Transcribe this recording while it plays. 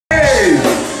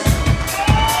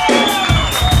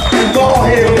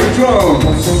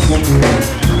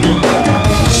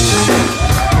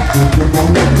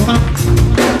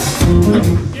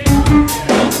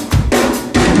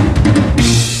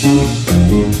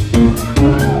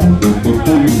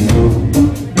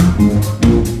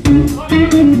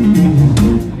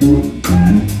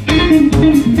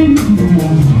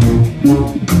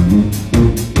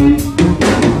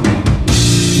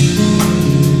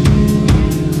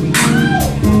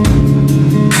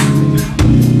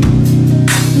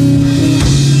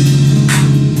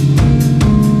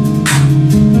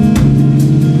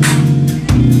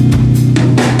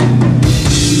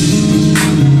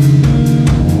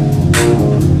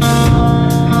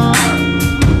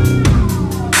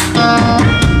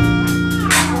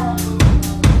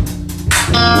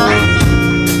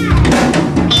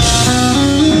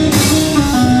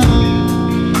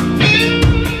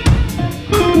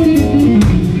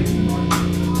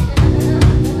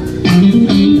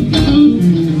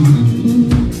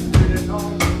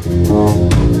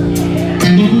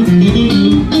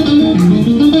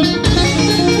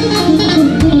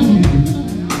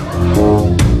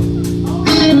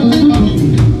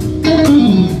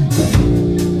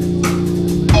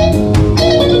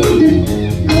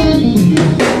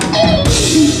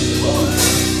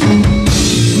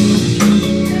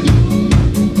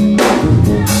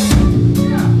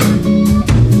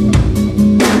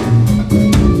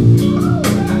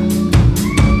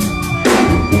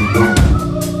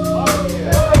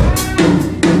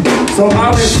So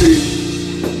obviously,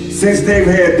 since they've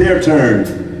had their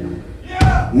turn,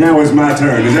 now it's my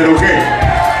turn. Is that okay?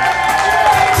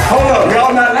 Hold up,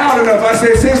 y'all not loud enough. I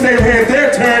said since they've had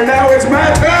their turn, now it's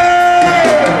my turn!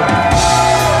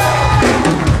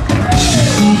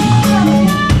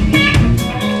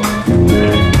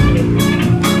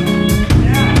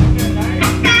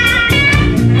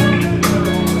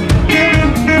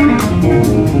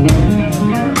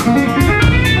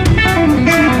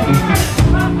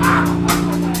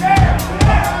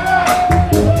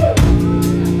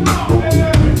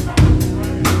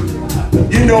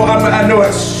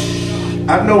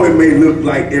 I know it may look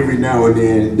like every now and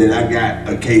then that I got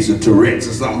a case of Tourette's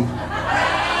or something.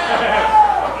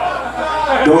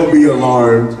 Don't be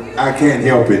alarmed. I can't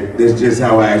help it. That's just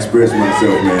how I express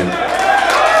myself, man.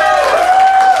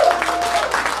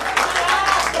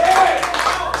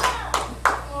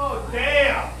 Oh,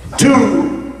 damn.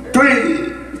 2,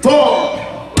 3, 4.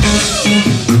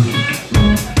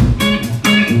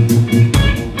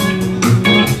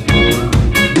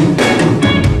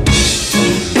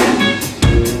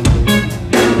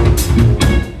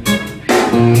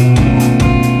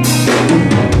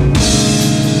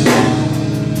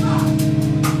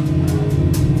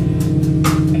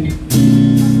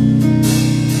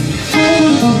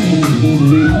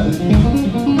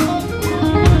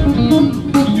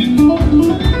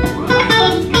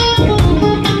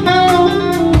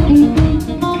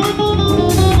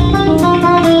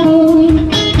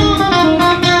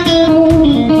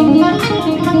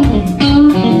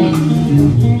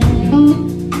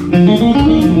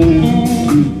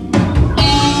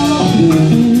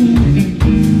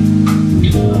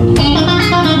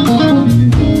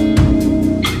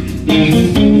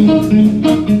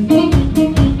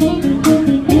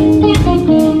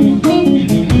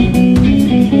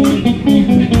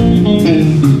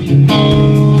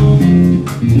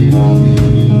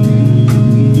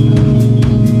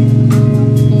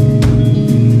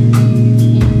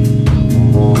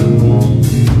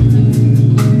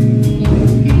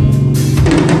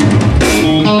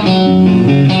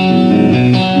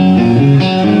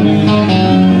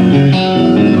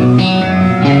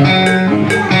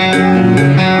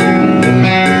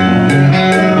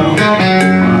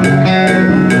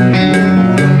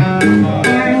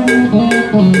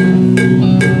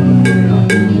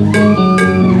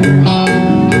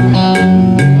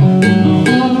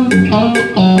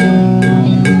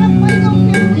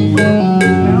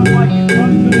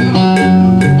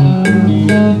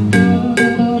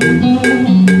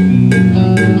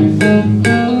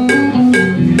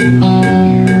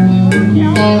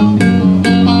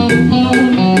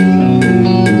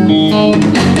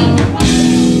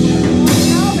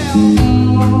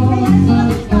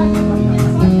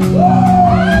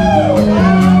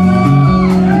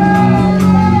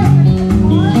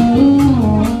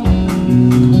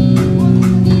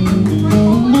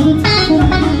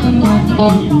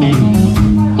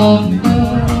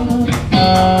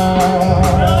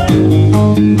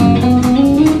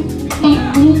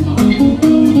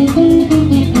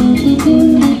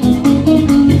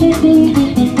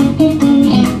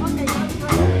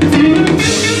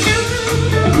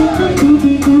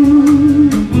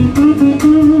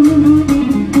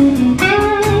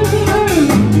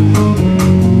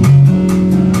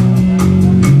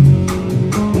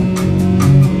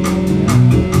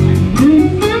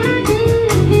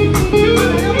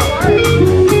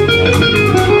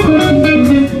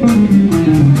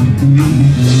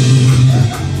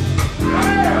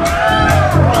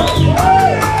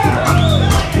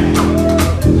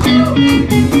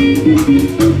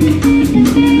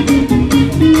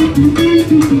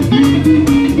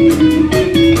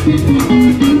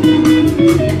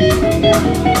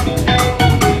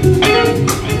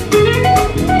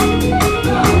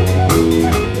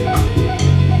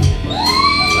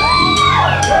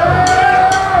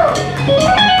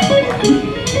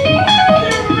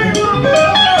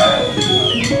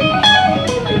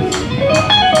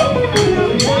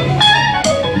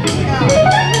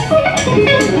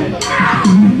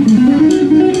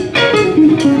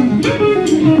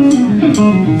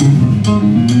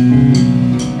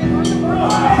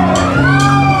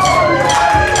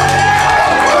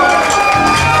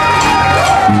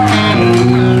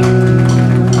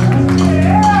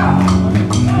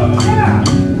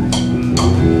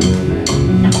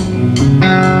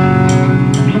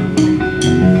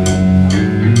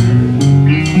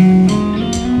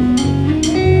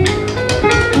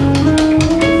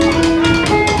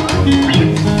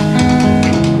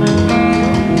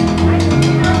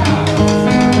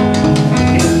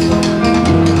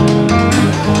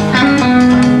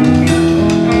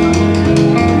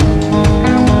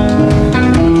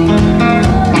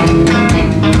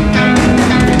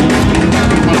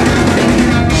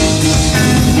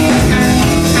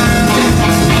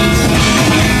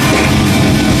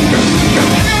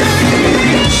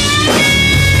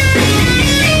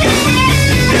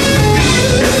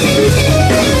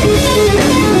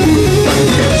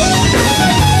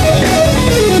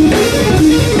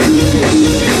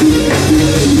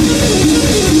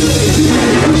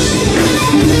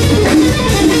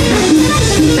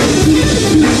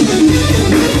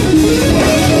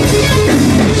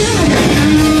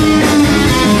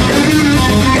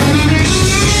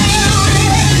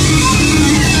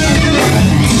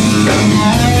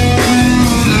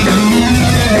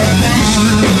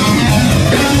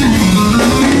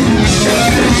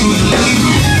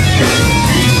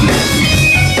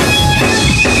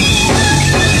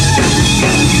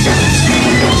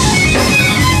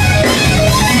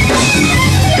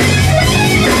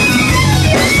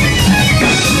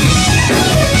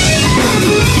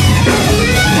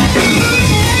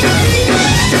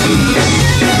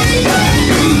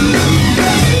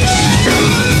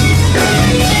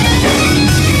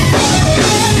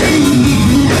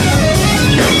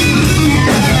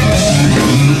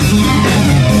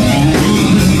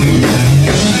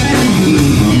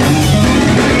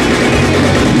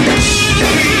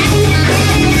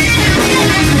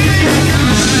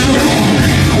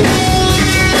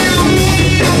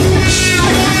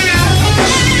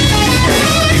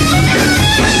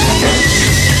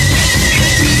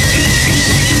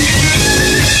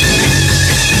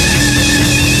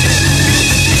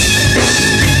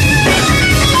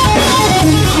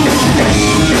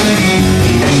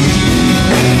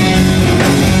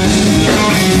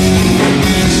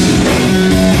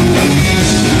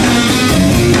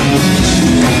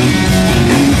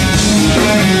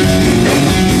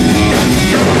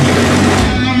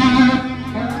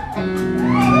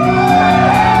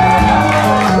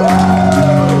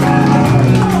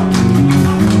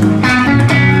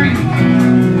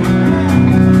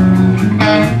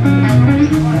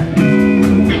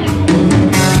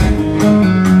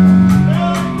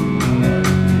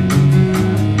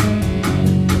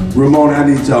 Ramona, I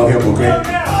need y'all help, okay?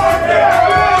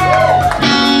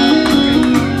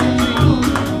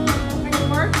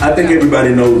 I think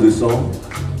everybody knows this song.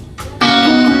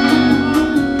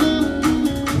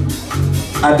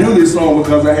 I do this song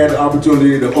because I had the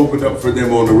opportunity to open up for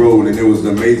them on the road, and it was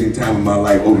an amazing time of my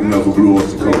life opening up for Blue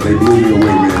Oyster Cult. They blew me away,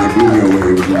 man. They blew me away.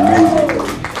 It was amazing.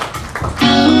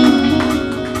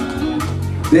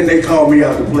 Then they called me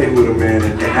out to play with them, man,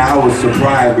 and I was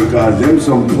surprised because them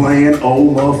some playing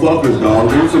old motherfuckers, dog.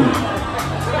 Them some,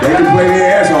 they can play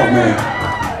their ass off, man.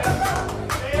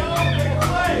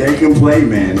 They can play,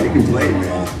 man. They can play,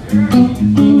 man.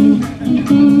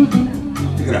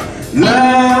 Check it out.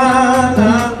 La,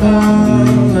 la, la,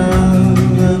 la,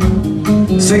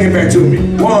 la. Sing it back to me.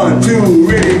 1, 2,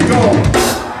 ready, go.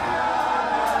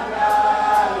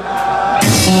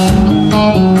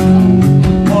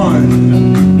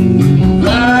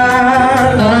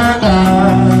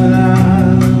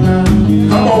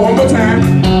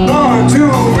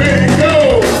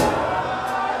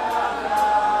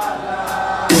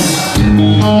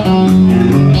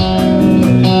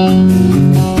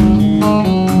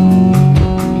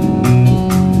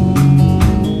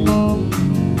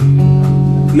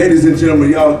 Ladies and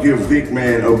gentlemen, y'all give Vic,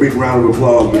 man, a big round of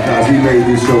applause because he made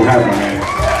this show happen, man.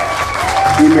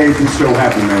 He made this show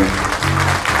happen, man.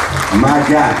 My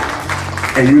guy.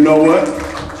 And you know what?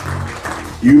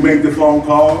 You make the phone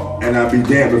call, and I'll be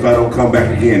damned if I don't come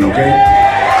back again, okay?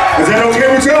 Is that okay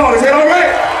with y'all? Is that all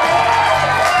right?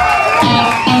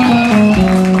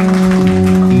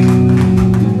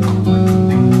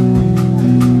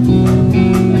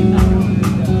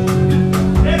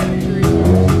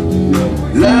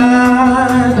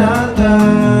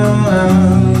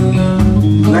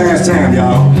 Last time,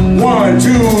 y'all. 1, 2,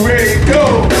 ready,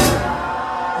 go!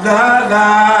 La la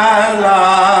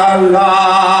la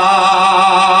la.